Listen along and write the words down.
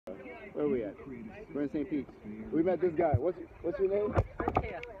Where are we at? We're in St. Pete. We met this guy. What's your name?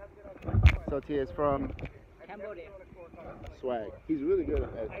 So Tia is from Cambodia. Swag. He's really good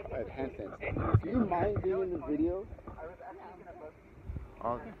at handstands. Do you mind being in the video?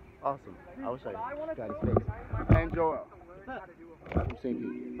 Awesome. I wish I got his face. And Joel. From St.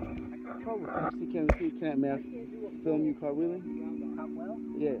 Pete. Can I film you cartwheeling?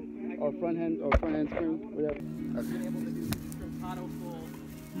 Yeah. Or front hand spring, whatever.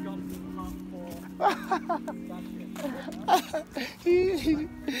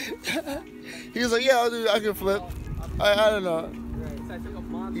 He was like, yeah, I can flip. I don't know.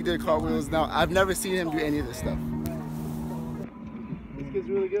 He did cartwheels. Now, I've never seen him do any of this stuff. This kid's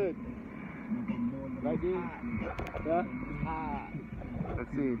really good. Right, dude? Yeah?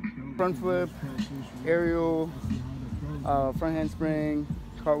 Let's see. Front flip, aerial, front handspring,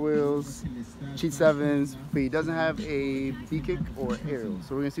 cartwheels, cheat sevens, but he doesn't have a B kick or aerial.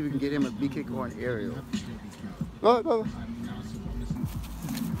 So we're gonna see if we can get him a B kick or an aerial. Go.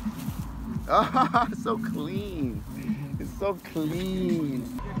 Ah, so clean. It's so clean.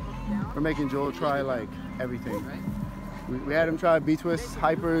 We're making Joel try like everything. We had him try B-twist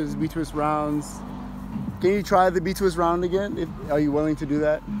hypers, B-twist rounds. Can you try the B-twist round again? Are you willing to do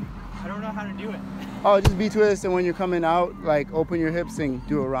that? I don't know how to do it. Oh, just B-twist, and when you're coming out, like open your hips and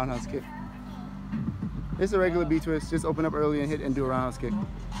do a roundhouse kick. It's a regular B-twist. Just open up early and hit and do a roundhouse kick.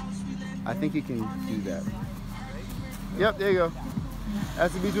 I think he can do that. Yep, there you go.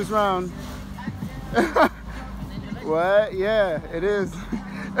 That's the B-twist round. What? Yeah, it is.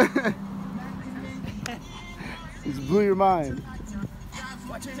 Just blew your mind.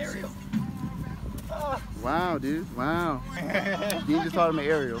 Watch an aerial. Wow, dude. Wow. Dean just taught him an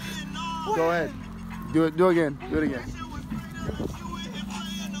aerial. Go ahead. Do it again. Do it again.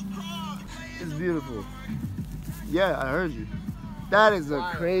 It's beautiful. Yeah, I heard you. That is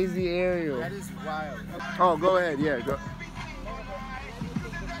a crazy aerial. That is wild. Oh, go ahead. Yeah, go.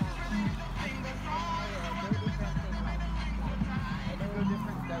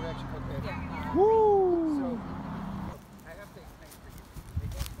 Woo!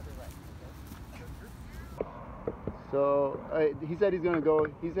 So he said he's gonna go.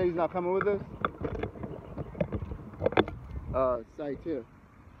 He said he's not coming with us. Site too.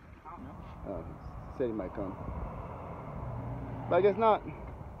 Said he might come, but I guess not.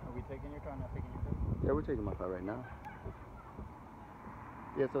 Are we taking your car? Not taking your car? Yeah, we're taking my car right now.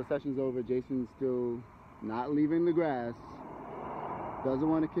 Yeah, so session's over. Jason's still not leaving the grass. Doesn't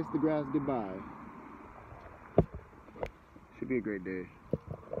want to kiss the grass goodbye. Should be a great day.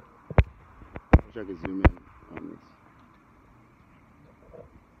 Wish I could zoom in on this.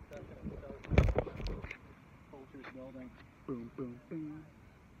 Boom, boom, boom.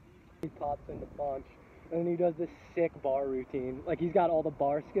 He pops in the punch, and then he does this sick bar routine. Like, he's got all the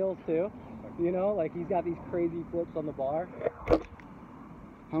bar skills too. You know, like he's got these crazy flips on the bar.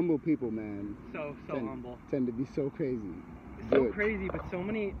 Humble people, man. So humble. Tend to be so crazy. So crazy, but so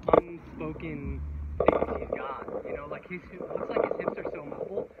many unspoken things he's got. You know, like looks like his hips are so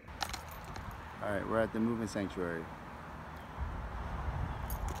mobile. All right, we're at the movement sanctuary.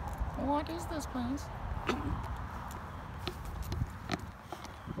 What is this place?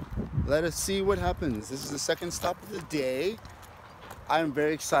 Let us see what happens. This is the second stop of the day. I'm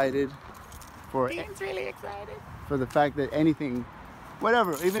very excited Dean's really excited. for the fact that anything,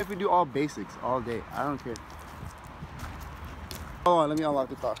 whatever, even if we do all basics all day, I don't care. Hold on, let me unlock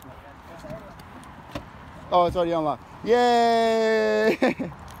the car. Oh, it's already unlocked. Yay!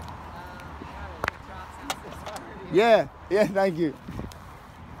 Yeah, thank you.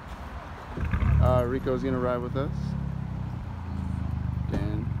 Rico's gonna ride with us.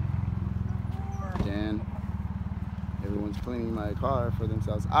 Dan. Everyone's cleaning my car for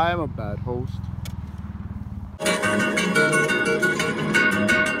themselves. I am a bad host.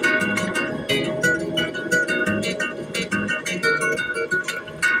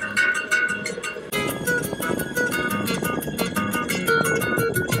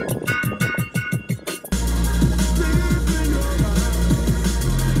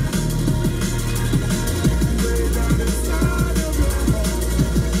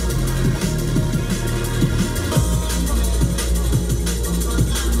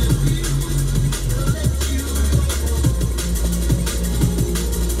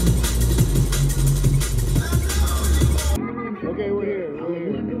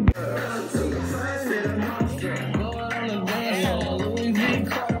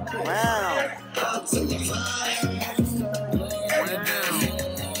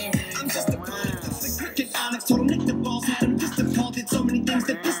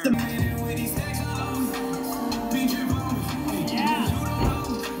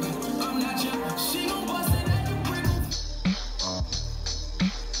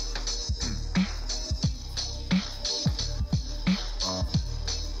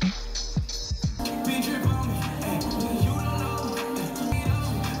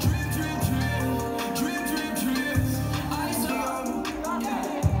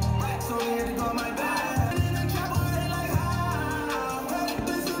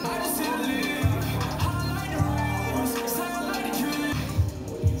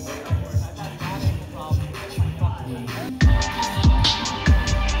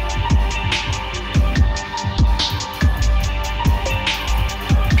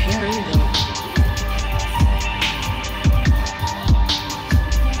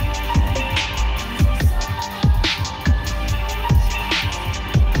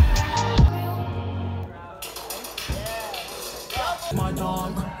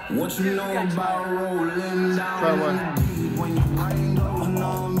 you know about rolling down. Try one. When your brain goes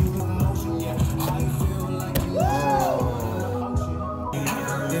numb, you feel motion, yeah. I feel like I'm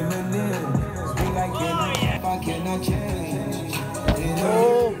living in. Speak like it, I cannot change.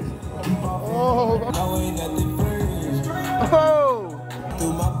 Oh. Knowing that the first Oh.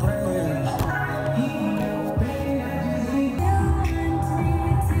 through my brain.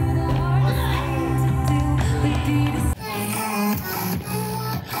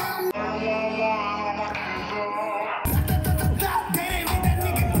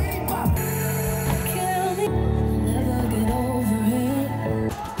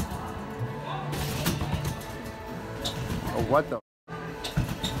 Oh, what the?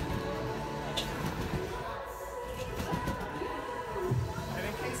 And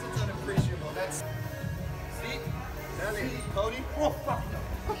in case it's unappreciable, that's see, that's it. Cody. Oh fuck no.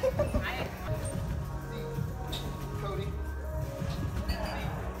 See, Cody.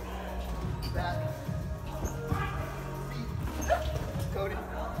 See, back. See, Cody.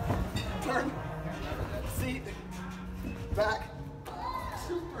 Turn. See, back.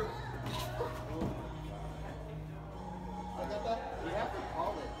 Super. I got that. You have to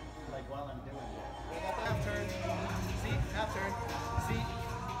call it like while I'm doing it. I got that. Half turn. See, half turn. See,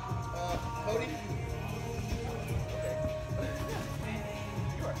 Cody. Okay.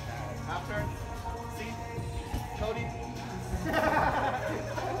 You are bad. Half turn. See, Cody.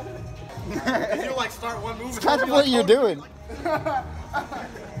 And you'll like start one move. It's kind of what you're doing. Alright,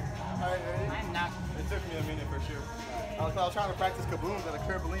 ready? I'm not. It took me a minute for sure. I was trying to practice kabooms at a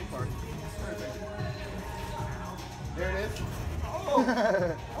trampoline park. There it is. Oh!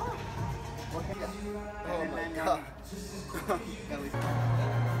 Oh my god.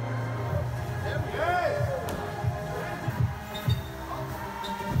 There we go.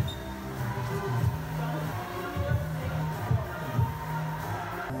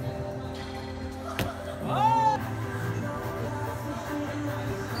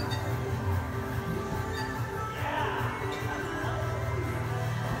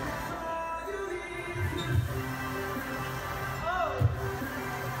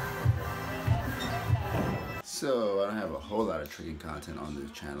 So I don't have a whole lot of tricking content on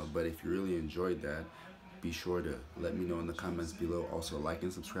this channel, but if you really enjoyed that, be sure to let me know in the comments below. Also like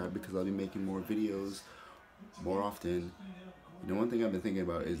and subscribe because I'll be making more videos more often. You know, one thing I've been thinking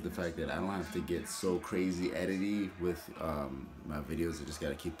about is the fact that I don't have to get so crazy edity with my videos. I just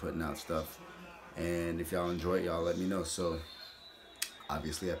gotta keep putting out stuff. And if y'all enjoy it, y'all let me know. So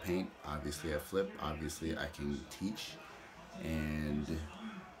obviously I paint, obviously I flip, obviously I can teach, and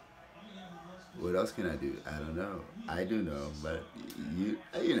what else can I do? I don't know. I do know, but you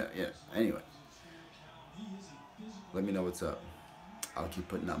know, yeah. Anyway, let me know what's up. I'll keep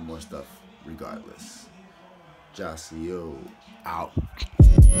putting out more stuff regardless. Josio out.